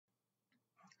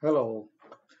Hello.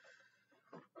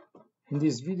 In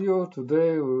this video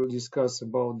today we will discuss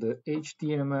about the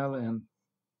HTML and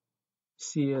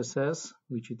CSS,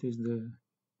 which it is the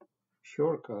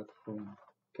shortcut from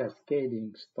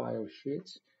cascading style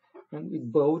sheets, and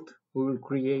with both we will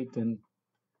create a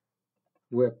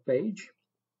web page.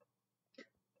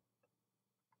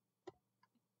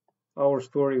 Our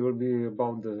story will be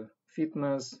about the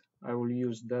fitness. I will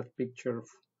use that picture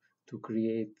to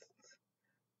create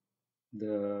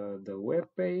the web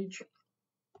page.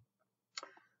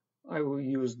 I will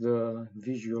use the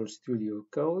Visual Studio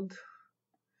Code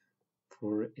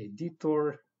for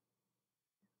editor,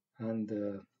 and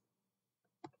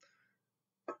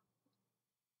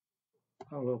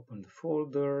I'll open the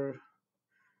folder,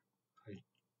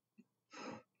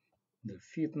 the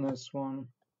fitness one.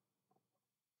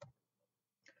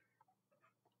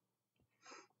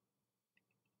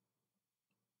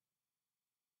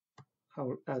 I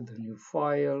will add a new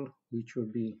file, which will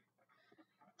be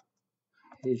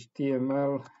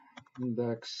HTML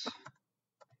index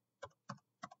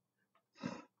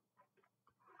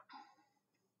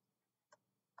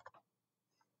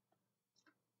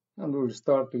and we'll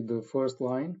start with the first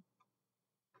line.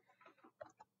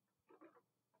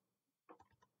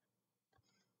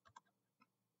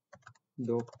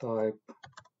 Doc type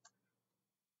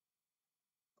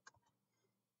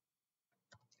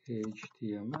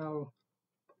HTML,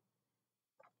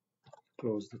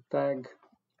 close the tag,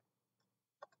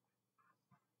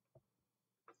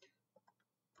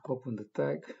 open the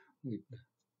tag with the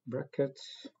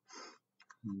brackets,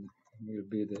 and will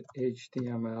be the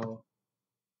HTML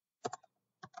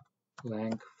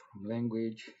length from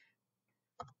language,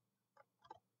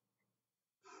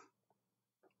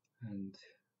 and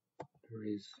there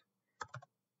is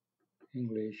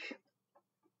English,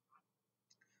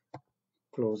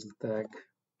 close the tag,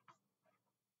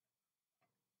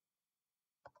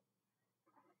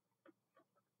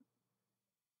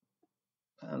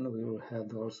 and we will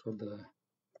add also the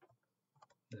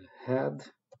head,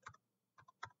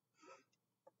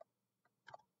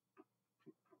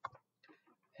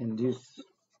 and this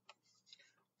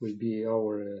will be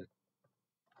our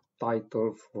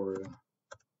title for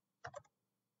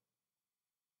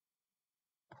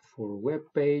web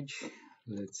page.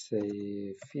 Let's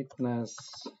say fitness.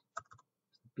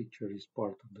 The picture is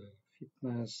part of the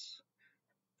fitness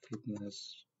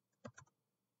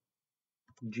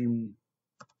gym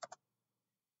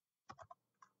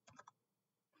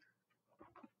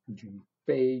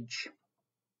page,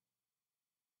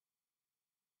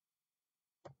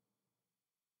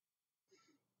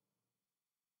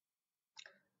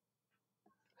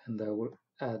 and I will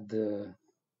add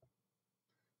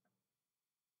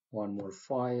one more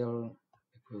file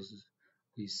because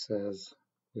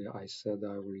I said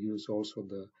I will use also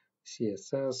the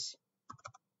CSS.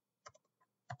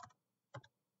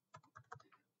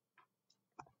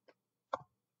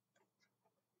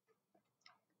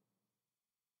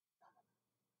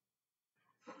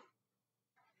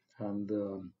 And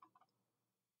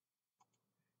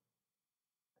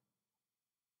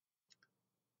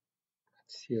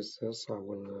CSS I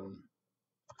will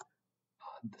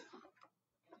add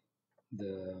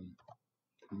the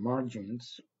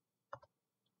margins,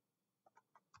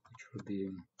 which will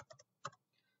be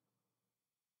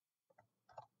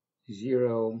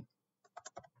 0,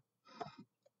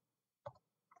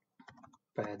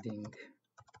 padding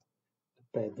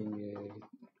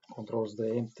controls the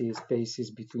empty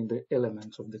spaces between the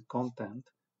elements of the content,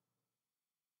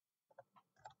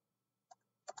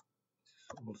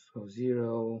 also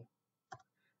 0,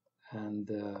 and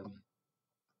the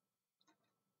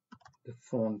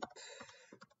font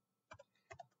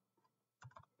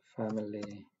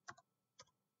family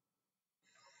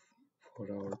for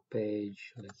our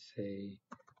page, let's say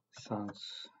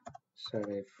sans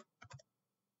serif,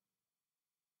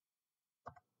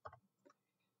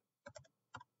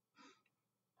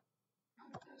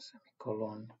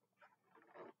 semicolon.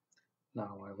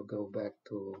 Now I will go back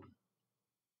to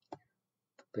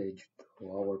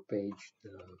our page,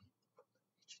 the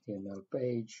HTML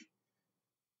page.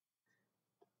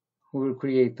 We will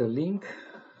create a link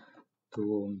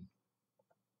to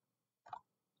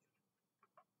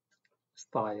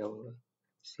style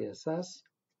CSS,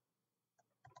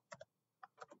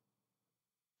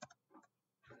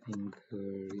 link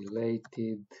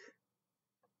related,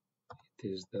 it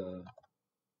is the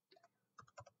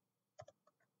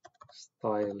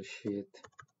style sheet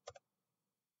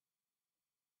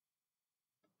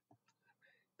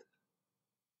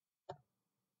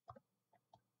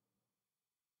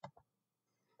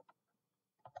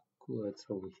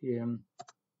over here,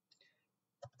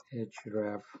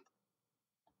 href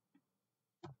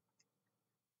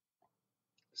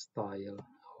style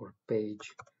or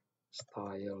page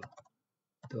style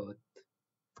dot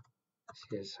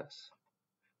CSS.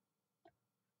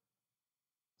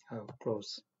 I'll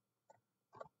close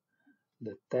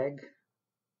the tag.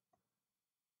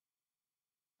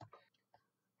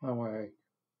 Now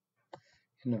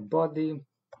in a body,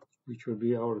 which will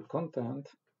be our content,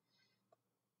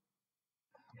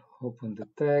 open the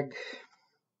tag,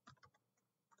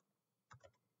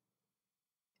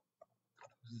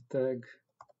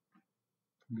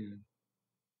 build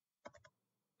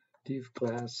div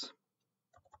class,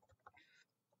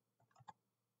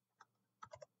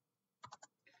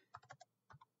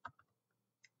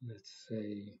 let's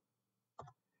say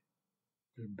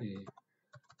will be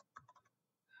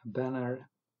a banner.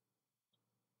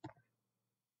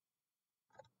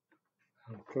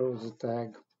 I'll close the tag,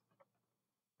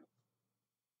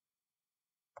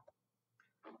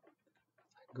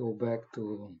 go back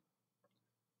to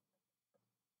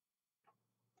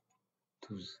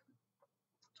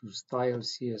style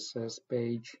CSS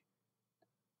page,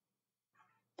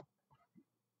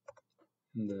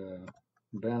 and the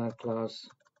banner class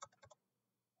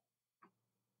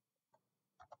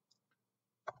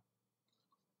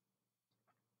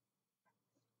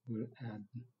will add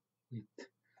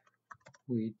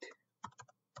width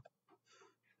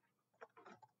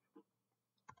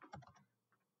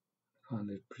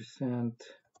 100%,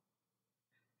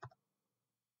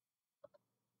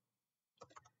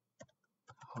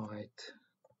 height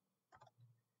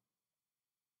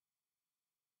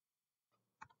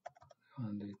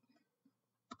 100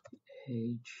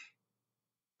 h,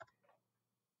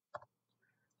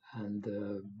 and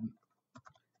the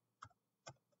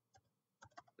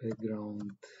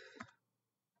background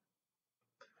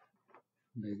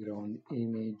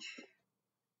image,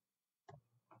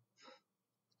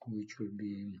 which will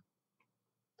be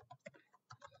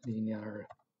linear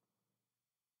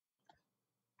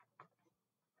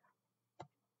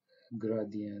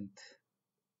gradient,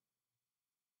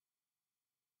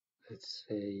 let's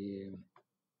say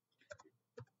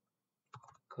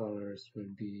colors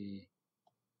will be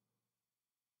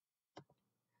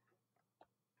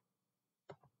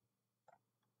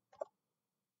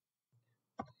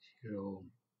zero,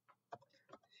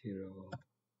 zero,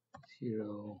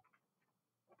 zero,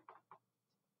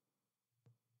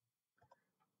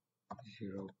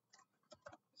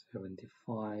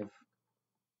 0.75,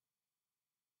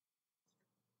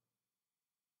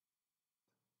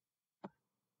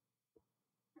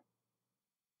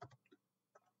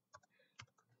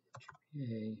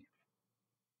 GPA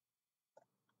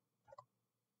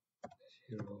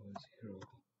 0,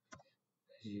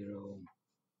 0,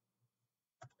 0,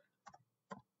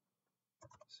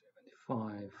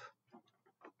 75,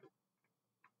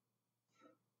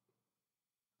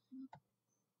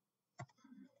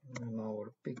 and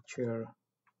our picture,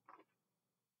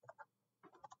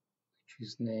 which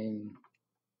is named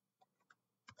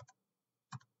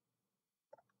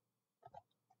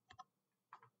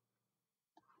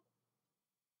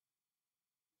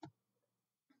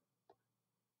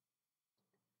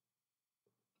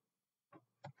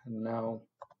and now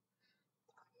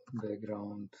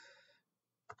background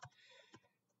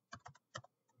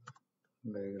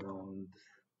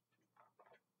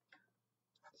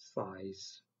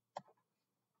size,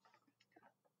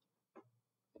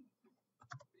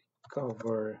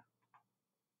 cover,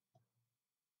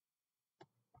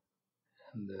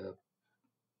 and the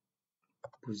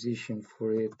position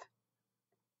for it,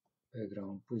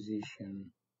 background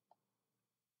position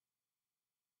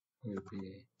will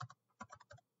be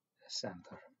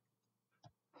center.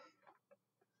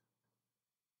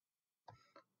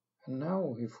 And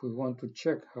now if we want to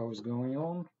check how it's going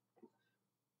on,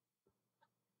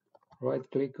 right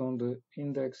click on the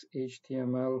index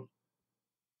HTML,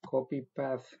 copy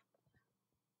path,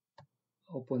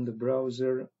 open the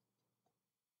browser,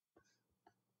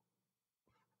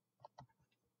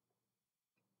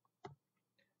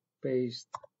 paste,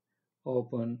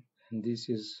 open, and this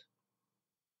is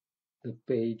the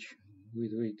page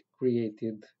we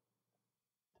created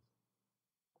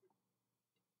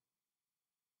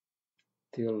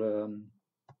till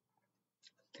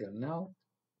now.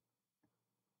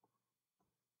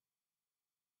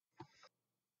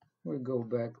 We go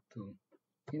back to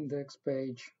index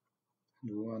page.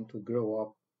 We want to grow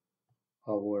up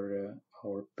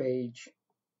our page,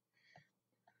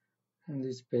 and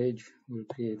this page will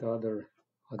create other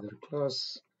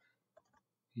class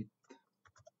with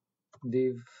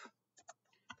div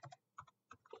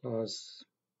class,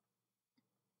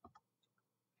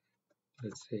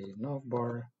 let's say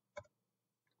navbar,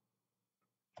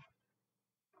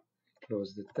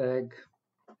 close the tag,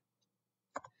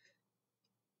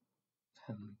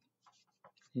 and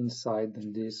inside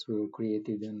this we will create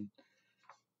an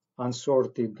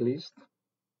unsorted list.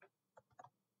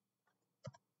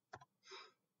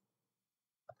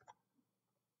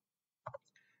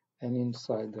 And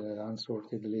inside the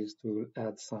unsorted list we will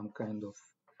add some kind of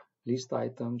list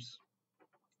items.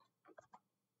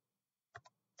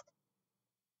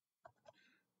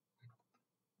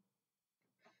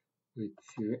 With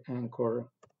few anchor,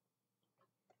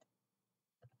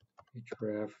 which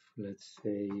ref, let's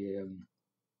say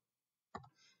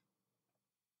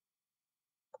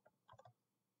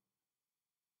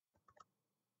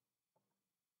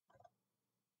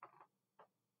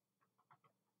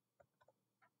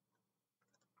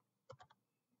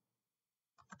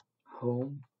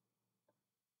home.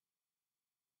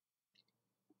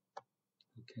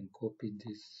 We can copy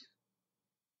this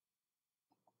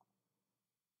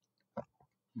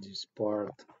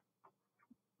part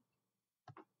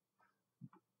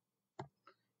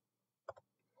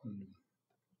and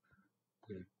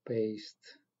we'll paste.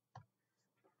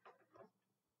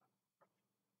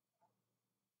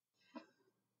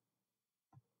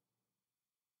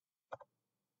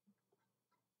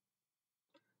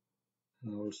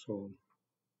 And also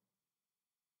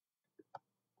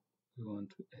we want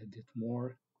to edit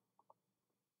more.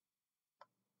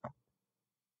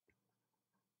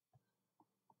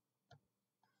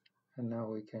 And now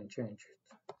we can change it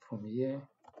from here,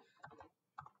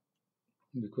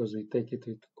 because we take it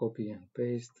with copy and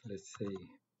paste. Let's say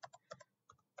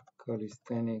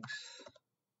calisthenics,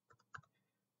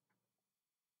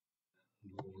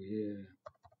 over here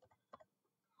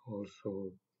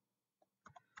also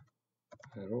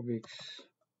aerobics,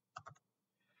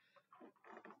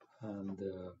 and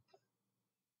the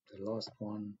last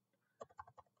one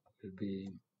will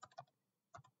be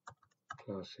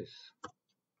classes.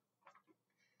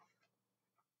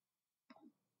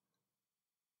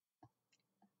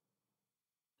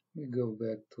 We go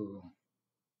back to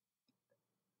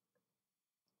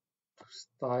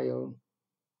style,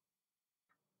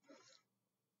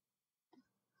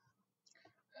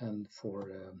 and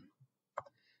for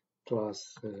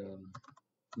class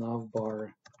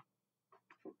navbar,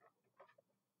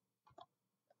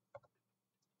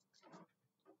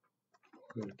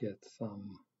 we'll get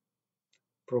some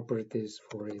properties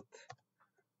for it.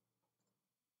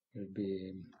 Will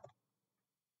be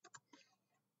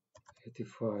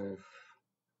 85%,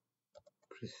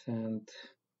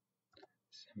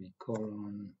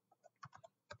 semicolon,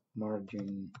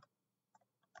 margin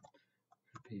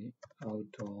will be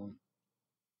auto,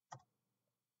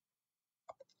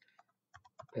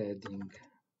 padding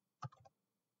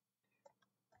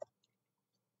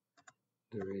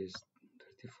there is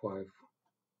 35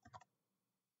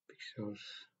 pixels,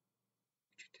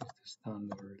 which is the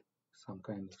standard, some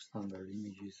kind of standard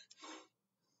images.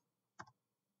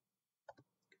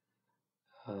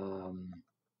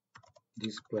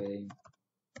 Display,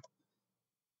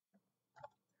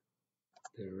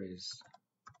 there is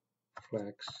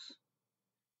flex,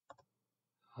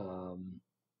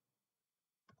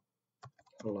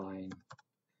 line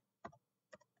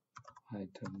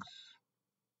items,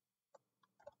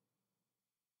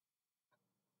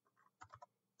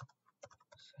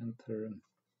 center,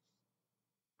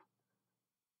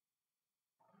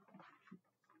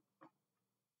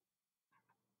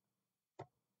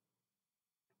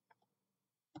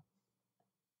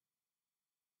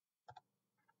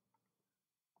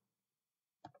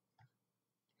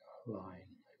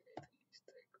 line, I made a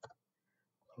mistake,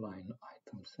 line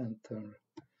item center,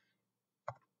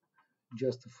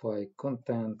 justify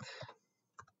content,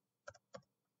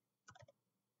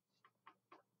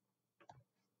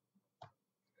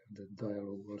 the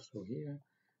dialog also here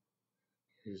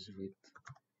is with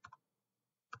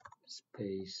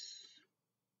space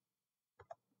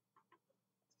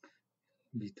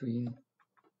between.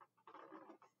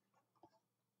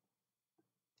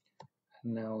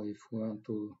 And now if we want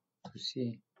to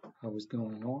see how it's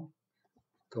going on,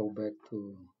 go back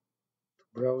to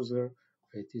browser,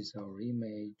 it is our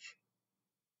image,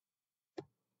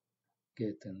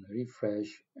 get and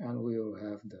refresh, and we will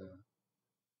have the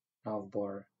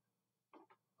navbar,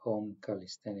 home,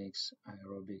 calisthenics,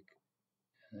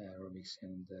 aerobics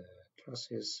and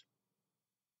classes.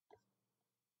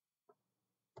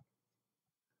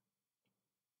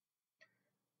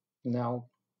 Now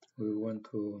we want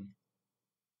to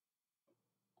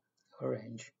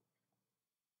arrange.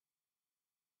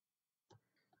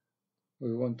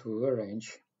 We want to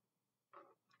arrange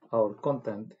our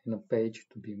content in a page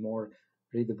to be more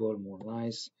readable, more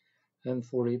nice, and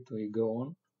for it we go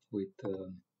on with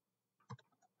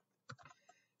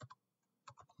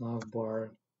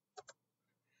navbar,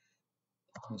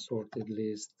 unsorted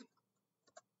list,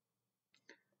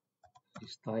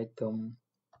 list item,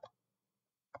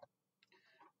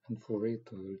 and for it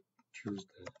we'll choose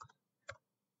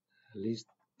the list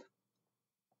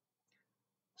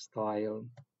style,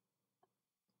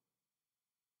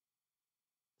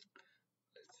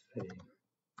 let's say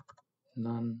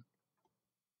none.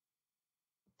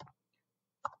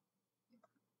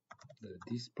 The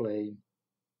display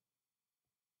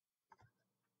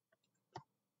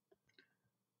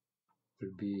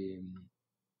will be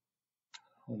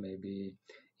or maybe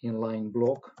inline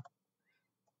block.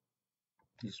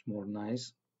 It's more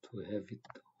nice to have it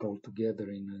all together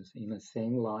in a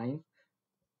same line.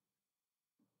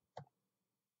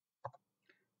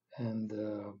 And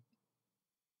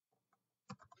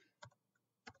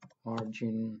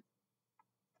margin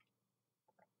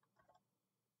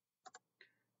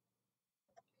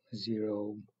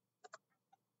 0,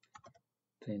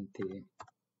 20.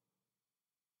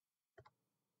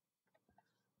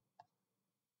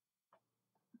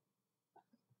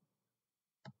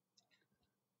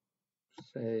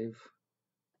 Save.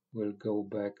 We'll go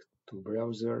back to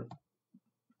browser,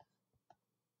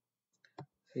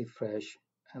 refresh,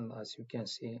 and as you can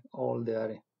see, all they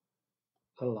are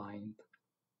aligned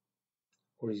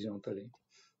horizontally.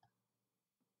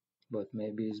 But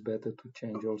maybe it's better to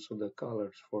change also the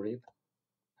colors for it.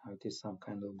 Now it is some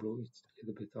kind of blue, it's a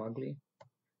little bit ugly.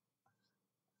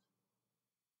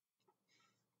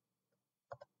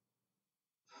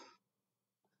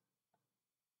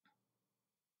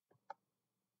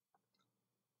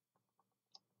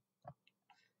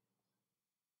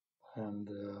 And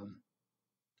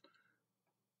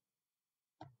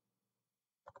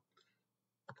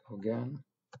again,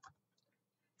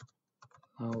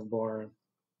 navbar,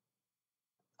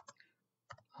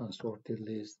 unsorted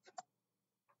list,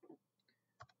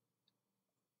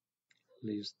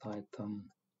 list item,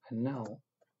 and now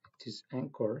it is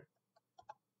anchor.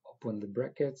 Open the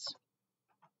brackets,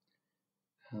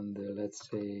 and let's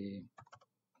say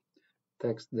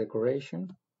text decoration.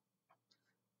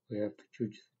 We have to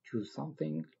choose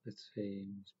something. Let's say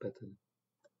it's better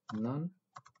none.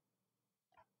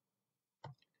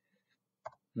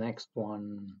 Next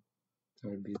one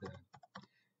will be the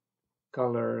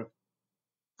color.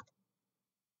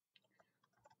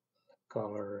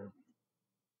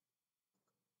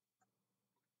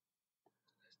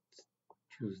 Let's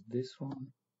choose this one.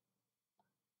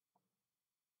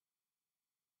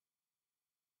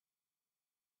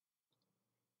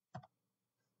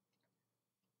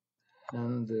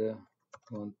 And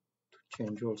want to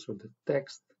change also the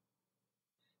text.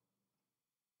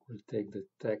 We'll take the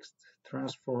text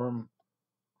transform,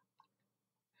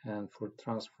 and for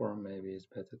transform maybe it's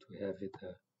better to have it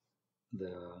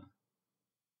the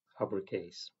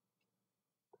uppercase.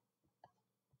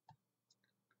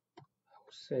 I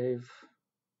will save.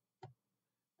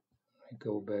 I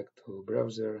go back to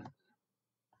browser,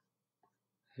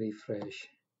 refresh,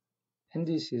 and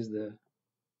this is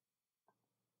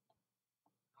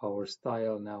our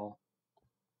style now.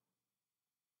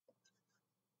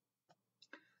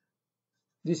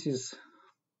 This is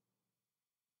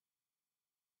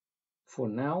for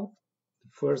now the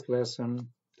first lesson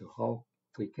to how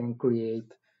we can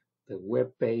create the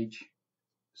web page,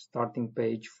 starting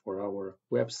page for our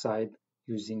website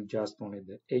using just only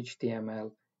the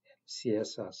HTML and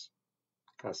CSS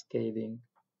cascading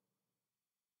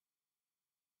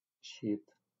sheet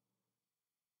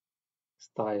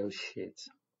style sheets.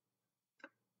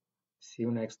 See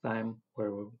you next time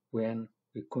when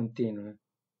we continue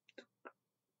to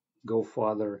go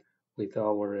further with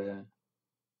our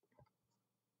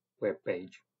web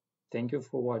page. Thank you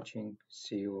for watching.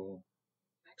 See you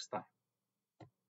next time.